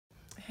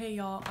Hey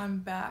y'all, I'm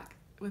back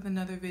with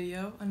another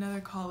video,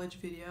 another college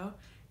video,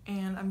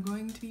 and I'm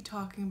going to be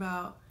talking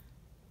about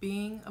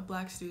being a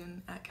black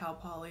student at Cal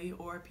Poly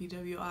or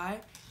PWI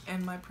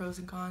and my pros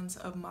and cons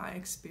of my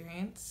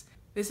experience.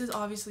 This is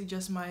obviously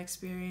just my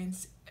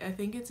experience. I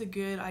think it's a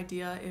good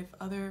idea if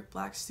other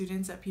black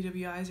students at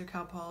PWIs or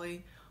Cal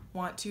Poly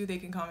want to, they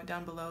can comment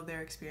down below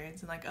their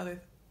experience and like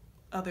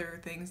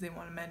other things they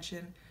want to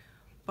mention.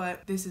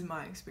 But this is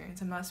my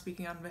experience. I'm not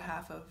speaking on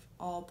behalf of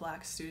all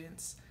black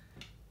students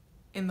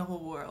in the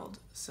whole world.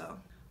 So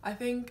I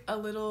think a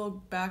little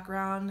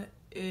background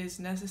is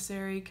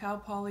necessary. Cal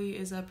Poly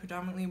is a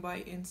predominantly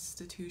white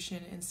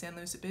institution in San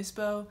Luis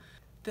Obispo.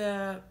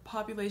 The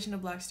population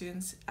of black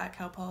students at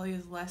Cal Poly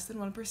is less than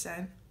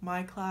 1%.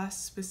 My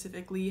class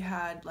specifically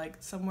had like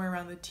somewhere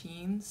around the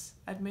teens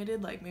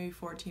admitted, like maybe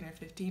 14 or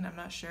 15, I'm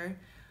not sure,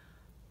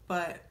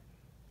 but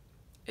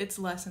it's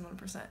less than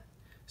 1%.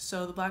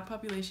 So the black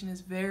population is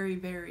very,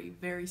 very,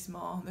 very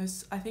small.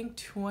 There's, I think,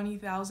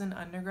 20,000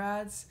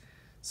 undergrads.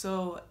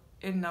 So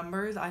in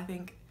numbers, I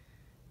think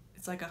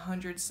it's like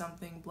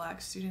 100-something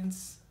black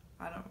students.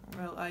 I don't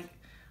really,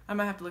 I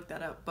might have to look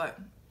that up, but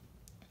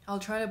I'll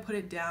try to put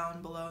it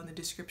down below in the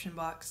description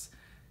box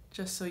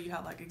just so you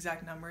have like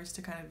exact numbers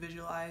to kind of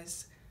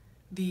visualize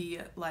the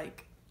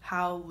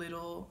how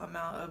little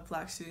amount of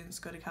black students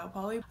go to Cal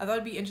Poly. I thought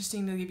it'd be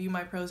interesting to give you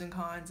my pros and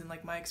cons and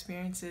like my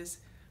experiences,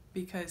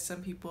 because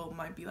some people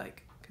might be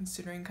like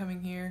considering coming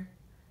here,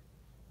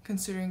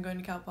 considering going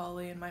to Cal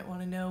Poly, and might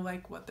want to know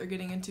like what they're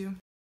getting into.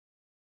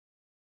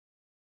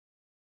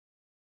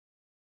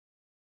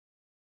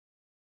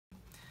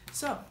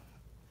 So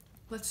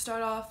let's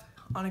start off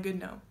on a good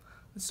note.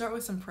 Let's start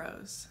with some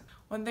pros.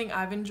 One thing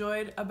I've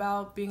enjoyed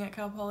about being at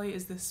Cal Poly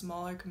is the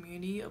smaller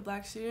community of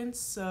black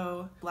students.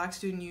 So Black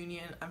Student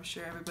Union, I'm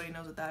sure everybody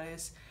knows what that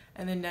is.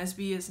 And then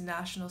NSBE is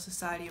National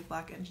Society of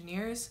Black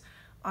Engineers.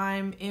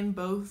 I'm in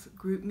both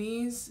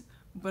GroupMes,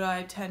 but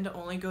I tend to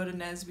only go to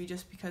NSBE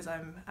just because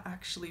I'm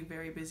actually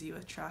very busy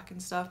with track and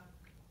stuff.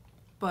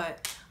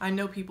 But I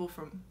know people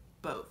from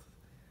both.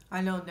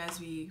 I know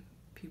NSBE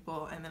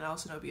people, and then I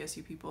also know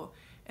BSU people.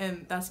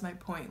 And that's my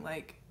point.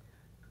 Like,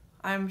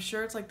 I'm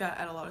sure it's like that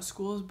at a lot of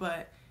schools,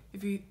 but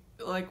if you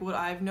like, what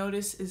I've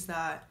noticed is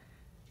that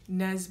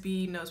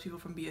NSBE knows people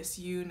from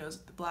BSU, knows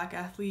the black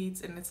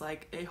athletes, and it's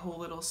like a whole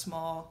little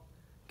small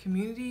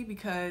community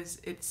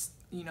because it's,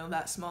 you know,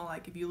 that small.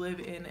 Like if you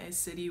live in a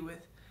city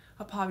with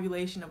a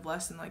population of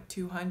less than like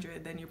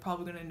 200, then you're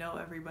probably gonna know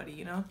everybody,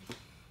 you know?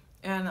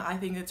 And I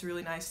think it's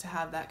really nice to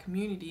have that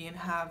community and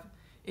have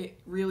it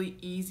really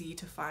easy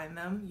to find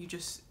them. You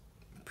just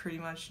pretty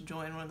much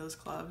join one of those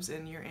clubs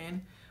and you're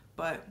in.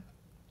 But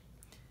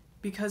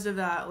because of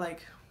that,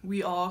 like,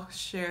 we all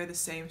share the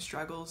same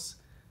struggles.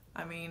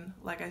 I mean,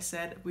 like I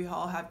said, we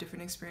all have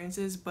different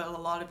experiences, but a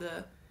lot of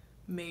the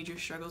major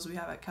struggles we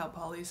have at Cal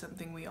Poly is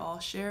something we all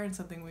share and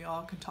something we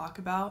all can talk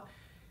about.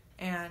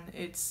 And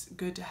it's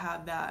good to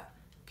have that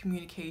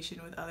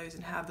communication with others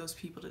and have those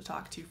people to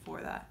talk to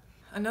for that.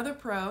 Another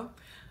pro,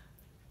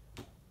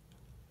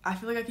 I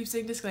feel like I keep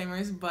saying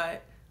disclaimers,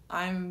 but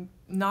I'm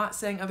not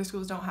saying other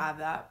schools don't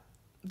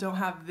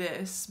have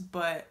this,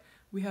 but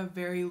we have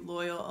very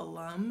loyal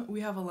alum.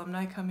 We have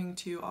alumni coming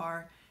to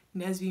our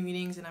NSBE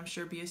meetings and I'm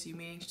sure BSU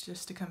meetings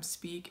just to come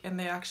speak, and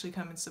they actually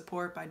come and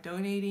support by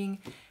donating.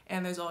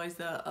 And there's always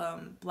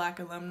the Black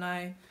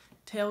alumni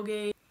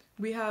tailgate.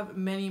 We have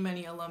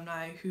many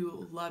alumni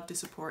who love to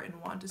support and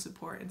want to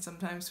support, and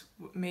sometimes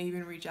may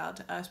even reach out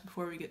to us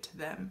before we get to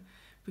them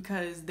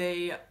because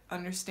they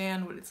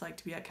understand what it's like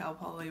to be at Cal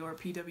Poly or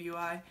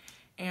PWI,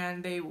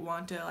 and they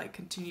want to like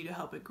continue to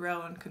help it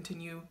grow and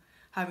continue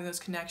having those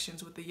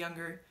connections with the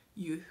younger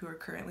youth who are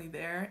currently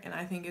there. And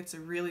I think it's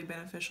really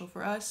beneficial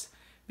for us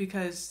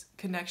because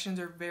connections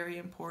are very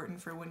important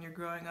for when you're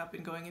growing up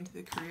and going into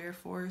the career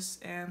force.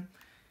 And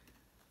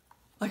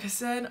like I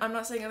said, I'm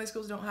not saying other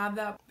schools don't have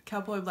that.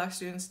 Cal Poly black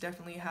students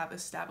definitely have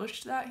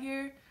established that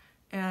here,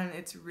 and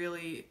it's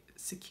really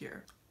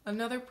secure.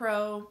 Another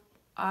pro,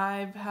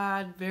 I've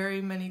had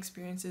very many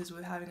experiences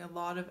with having a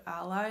lot of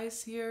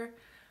allies here.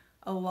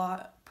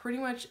 Pretty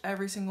much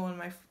every single one of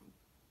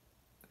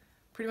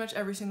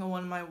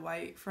my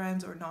white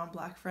friends or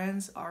non-black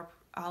friends are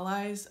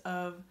allies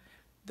of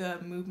the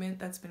movement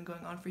that's been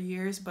going on for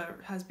years but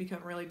has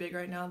become really big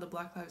right now, the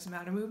Black Lives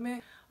Matter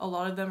movement. A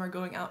lot of them are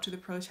going out to the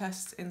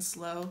protests in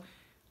SLO.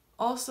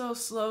 Also,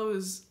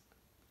 SLO's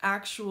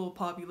actual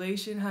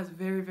population has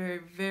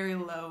very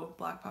low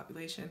black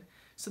population.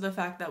 So the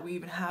fact that we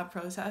even have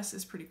protests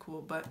is pretty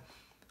cool. But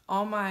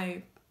all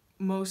my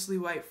mostly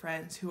white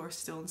friends who are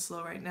still in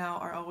SLO right now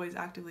are always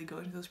actively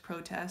going to those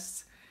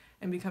protests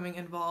and becoming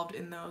involved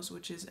in those,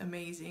 which is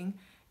amazing.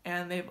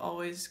 And they've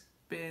always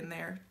been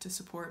there to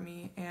support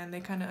me, and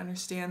they kind of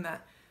understand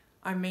that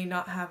I may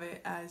not have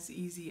it as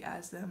easy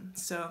as them.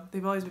 So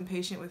they've always been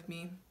patient with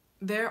me.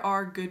 There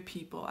are good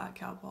people at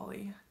Cal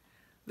Poly.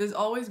 There's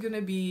always going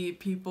to be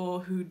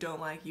people who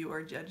don't like you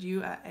or judge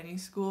you at any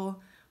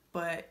school,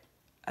 but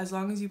as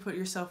long as you put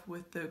yourself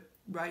with the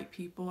right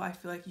people, I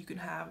feel like you can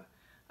have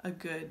a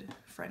good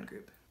friend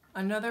group.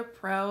 Another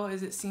pro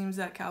is it seems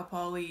that Cal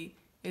Poly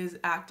is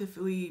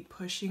actively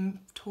pushing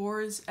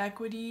towards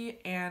equity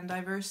and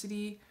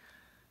diversity.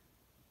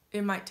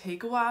 It might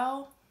take a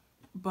while,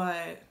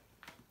 but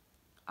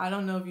I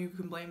don't know if you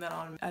can blame that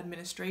on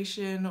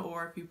administration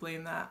or if you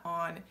blame that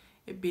on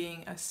it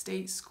being a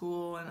state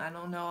school, and I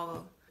don't know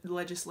all the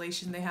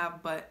legislation they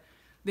have, but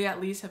they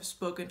at least have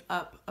spoken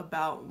up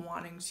about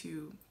wanting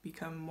to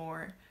become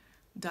more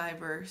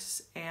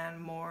diverse and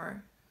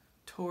more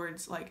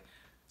towards like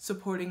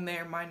supporting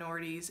their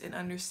minorities and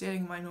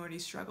understanding minority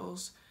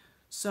struggles.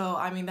 So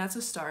I mean, that's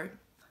a start.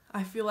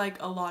 I feel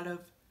like a lot of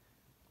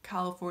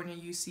California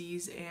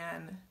UCs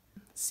and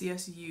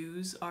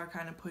CSUs are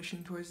kind of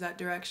pushing towards that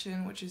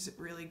direction, which is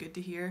really good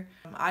to hear.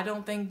 I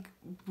don't think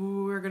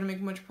we're gonna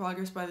make much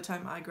progress by the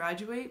time I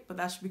graduate, but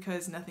that's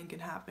because nothing can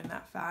happen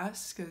that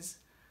fast because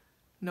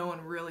no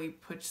one really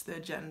puts the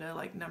agenda,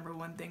 like number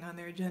one thing on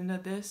their agenda,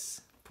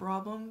 this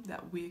problem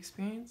that we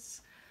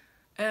experience.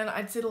 And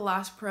I'd say the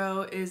last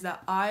pro is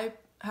that I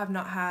have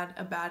not had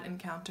a bad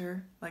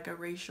encounter, like a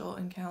racial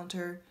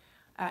encounter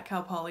at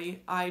Cal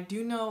Poly. I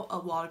do know a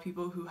lot of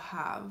people who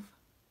have,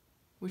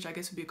 which I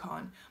guess would be a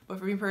con. But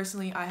for me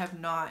personally, I have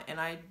not, and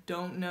I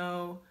don't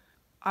know,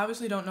 I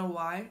obviously don't know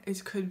why.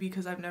 It could be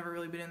because I've never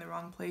really been in the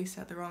wrong place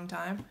at the wrong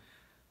time.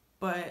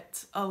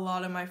 But a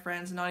lot of my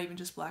friends, not even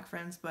just black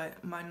friends,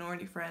 but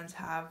minority friends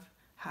have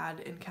had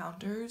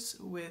encounters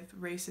with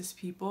racist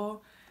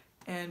people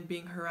and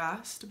being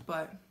harassed,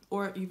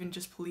 or even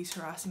just police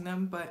harassing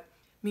them. But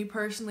me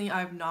personally,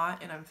 I've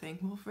not, and I'm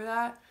thankful for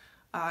that.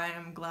 I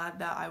am glad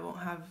that I won't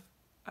have,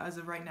 as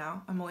of right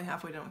now, I'm only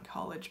halfway done with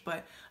college,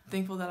 but I'm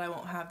thankful that I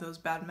won't have those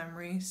bad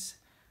memories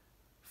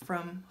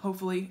from,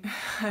 hopefully,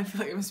 I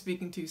feel like I'm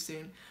speaking too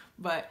soon,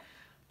 but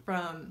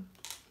from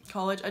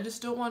college. I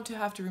just don't want to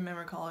have to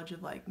remember college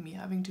of like me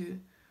having to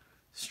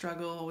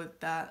struggle with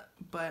that,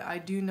 but I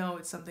do know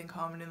it's something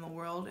common in the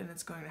world and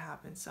it's going to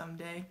happen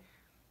someday.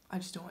 I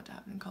just don't want it to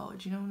happen in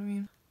college, you know what I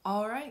mean?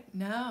 Alright,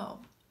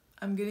 now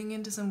I'm getting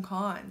into some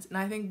cons, and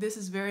I think this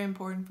is very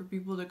important for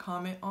people to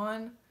comment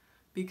on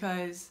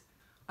because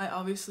I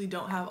obviously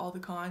don't have all the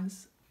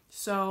cons.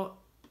 So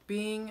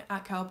being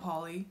at Cal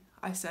Poly,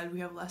 I said we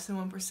have less than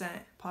 1%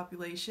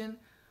 population.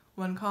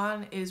 One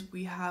con is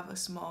we have a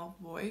small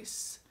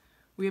voice.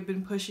 We have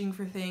been pushing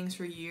for things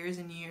for years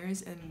and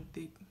years, and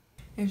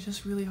it's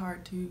just really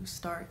hard to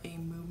start a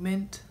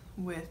movement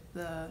with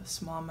the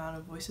small amount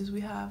of voices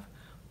we have,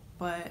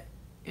 but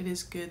it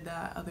is good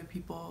that other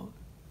people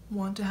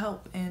want to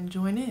help and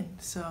join in,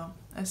 so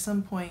at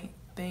some point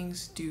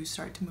things do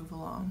start to move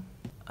along.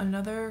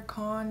 Another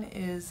con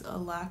is a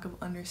lack of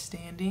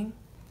understanding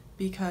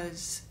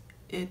because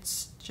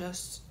it's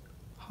just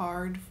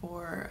hard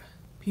for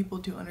people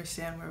to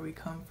understand where we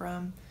come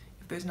from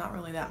if there's not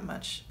really that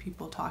much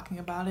people talking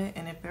about it,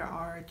 and if there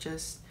are,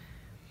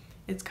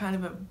 it's kind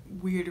of a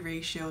weird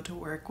ratio to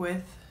work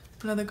with.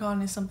 Another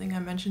con is something I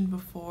mentioned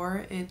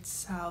before.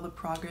 It's how the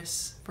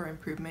progress for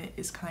improvement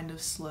is kind of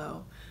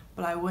slow,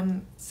 but I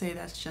wouldn't say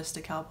that's just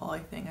a Cal Poly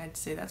thing. I'd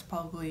say that's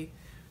probably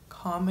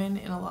common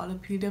in a lot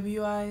of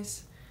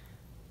PWIs.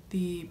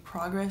 The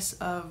progress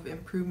of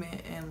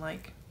improvement and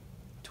like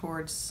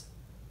towards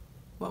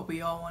what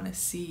we all want to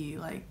see,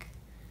 like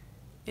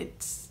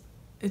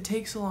it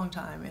takes a long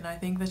time, and I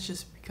think that's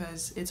just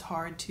because it's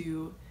hard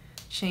to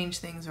change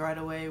things right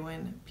away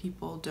when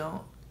people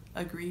don't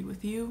agree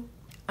with you.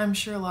 I'm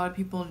sure a lot of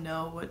people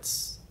know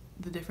what's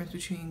the difference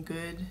between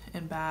good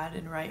and bad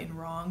and right and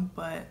wrong,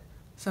 but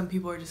some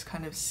people are just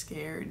kind of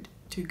scared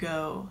to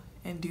go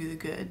and do the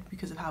good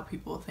because of how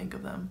people think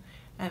of them,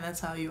 and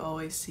that's how you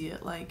always see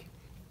it. Like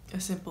a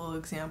simple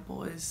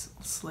example is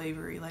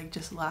slavery, like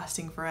just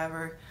lasting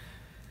forever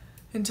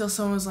until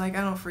someone was like,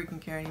 I don't freaking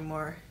care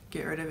anymore,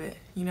 get rid of it,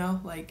 you know?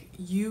 Like,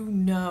 you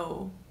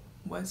know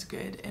what's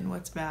good and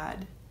what's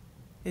bad.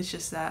 It's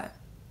just that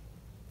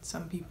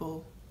some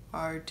people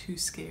are too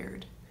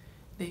scared.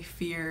 They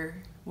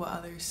fear what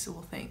others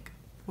will think,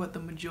 what the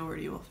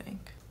majority will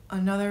think.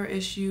 Another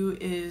issue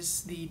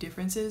is the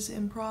differences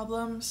in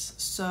problems.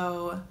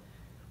 So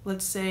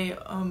let's say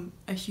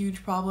a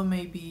huge problem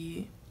may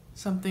be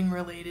something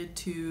related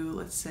to,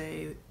 let's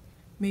say,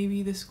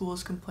 maybe the school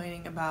is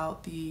complaining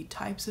about the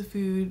types of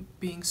food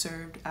being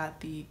served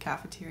at the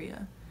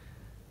cafeteria.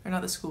 Or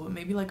not the school, but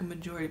maybe like a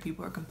majority of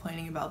people are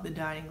complaining about the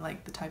dining,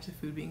 like the types of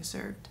food being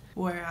served.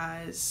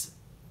 Whereas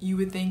you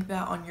would think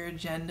that on your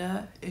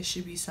agenda, it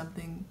should be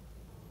something,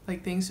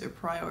 like things are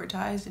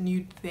prioritized, and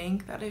you'd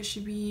think that it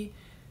should be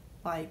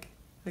like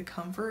the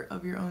comfort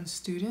of your own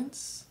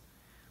students,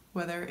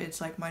 whether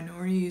it's like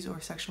minorities or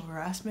sexual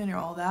harassment or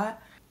all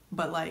that.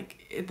 But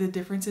like the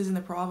differences in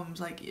the problems,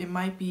 like it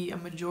might be a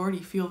majority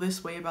feel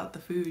this way about the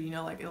food, you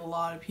know, like a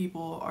lot of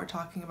people are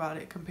talking about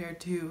it compared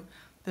to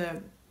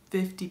the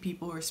 50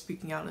 people who are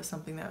speaking out as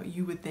something that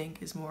you would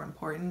think is more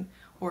important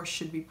or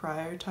should be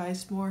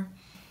prioritized more.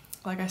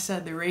 Like I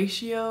said, the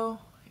ratio,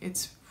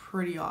 it's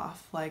pretty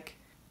off. Like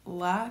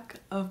lack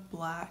of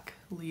black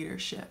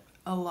leadership.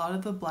 A lot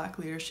of the black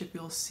leadership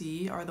you'll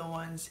see are the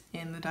ones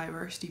in the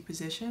diversity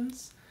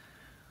positions.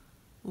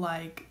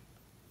 Like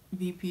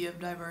VP of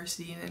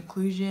Diversity and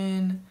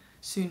Inclusion,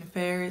 student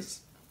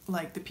affairs,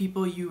 like the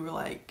people you were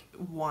like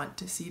want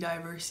to see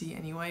diversity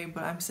anyway.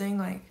 But I'm saying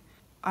like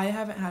I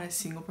haven't had a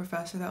single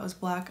professor that was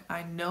black.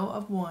 I know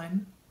of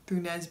one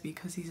through Nesby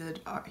because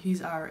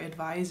he's our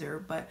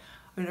advisor, but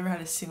I've never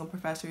had a single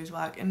professor who's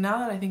black. And now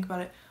that I think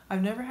about it,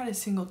 I've never had a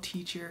single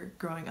teacher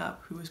growing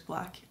up who was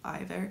black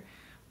either.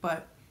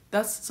 But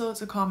it's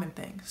a common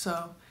thing.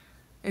 So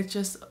it's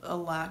just a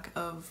lack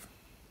of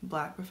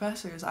black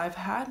professors. Have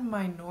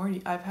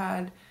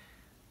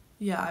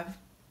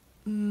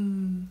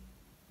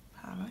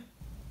I?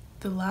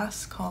 The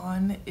last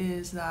con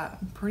is that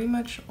I'm pretty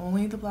much the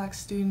only black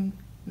student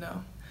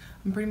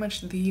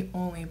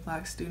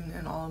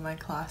in all of my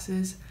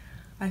classes.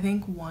 I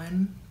think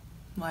one,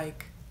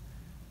 like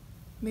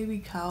maybe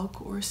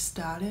calc or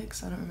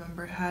statics, I don't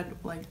remember, had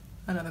like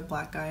another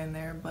black guy in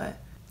there, but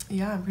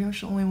yeah, I'm pretty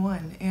much the only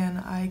one, and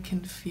I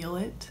can feel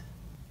it.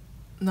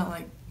 Not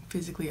like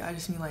physically, I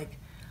just mean like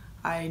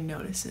I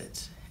notice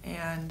it.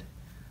 And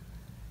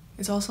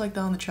it's also like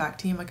that on the track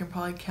team. I can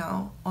probably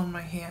count on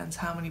my hands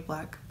how many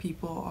black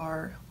people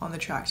are on the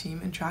track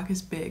team, and track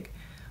is big,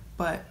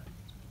 but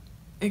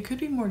it could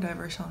be more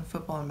diverse on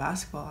football and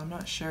basketball. I'm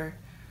not sure,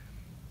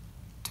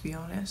 to be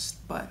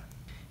honest. But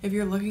if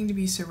you're looking to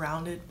be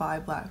surrounded by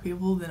black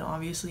people, then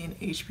obviously an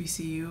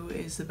HBCU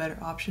is the better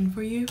option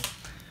for you.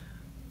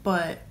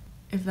 But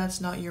if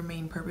that's not your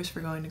main purpose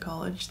for going to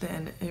college,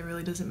 then it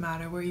really doesn't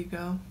matter where you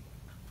go.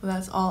 Well,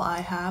 that's all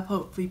I have.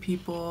 Hopefully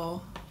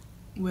people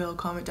will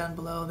comment down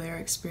below their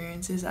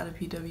experiences at a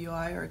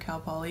PWI or a Cal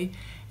Poly.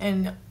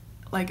 And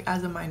like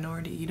as a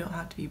minority, you don't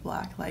have to be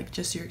black, like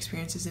just your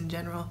experiences in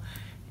general.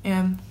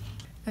 And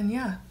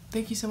yeah,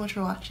 thank you so much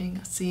for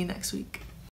watching. See you next week.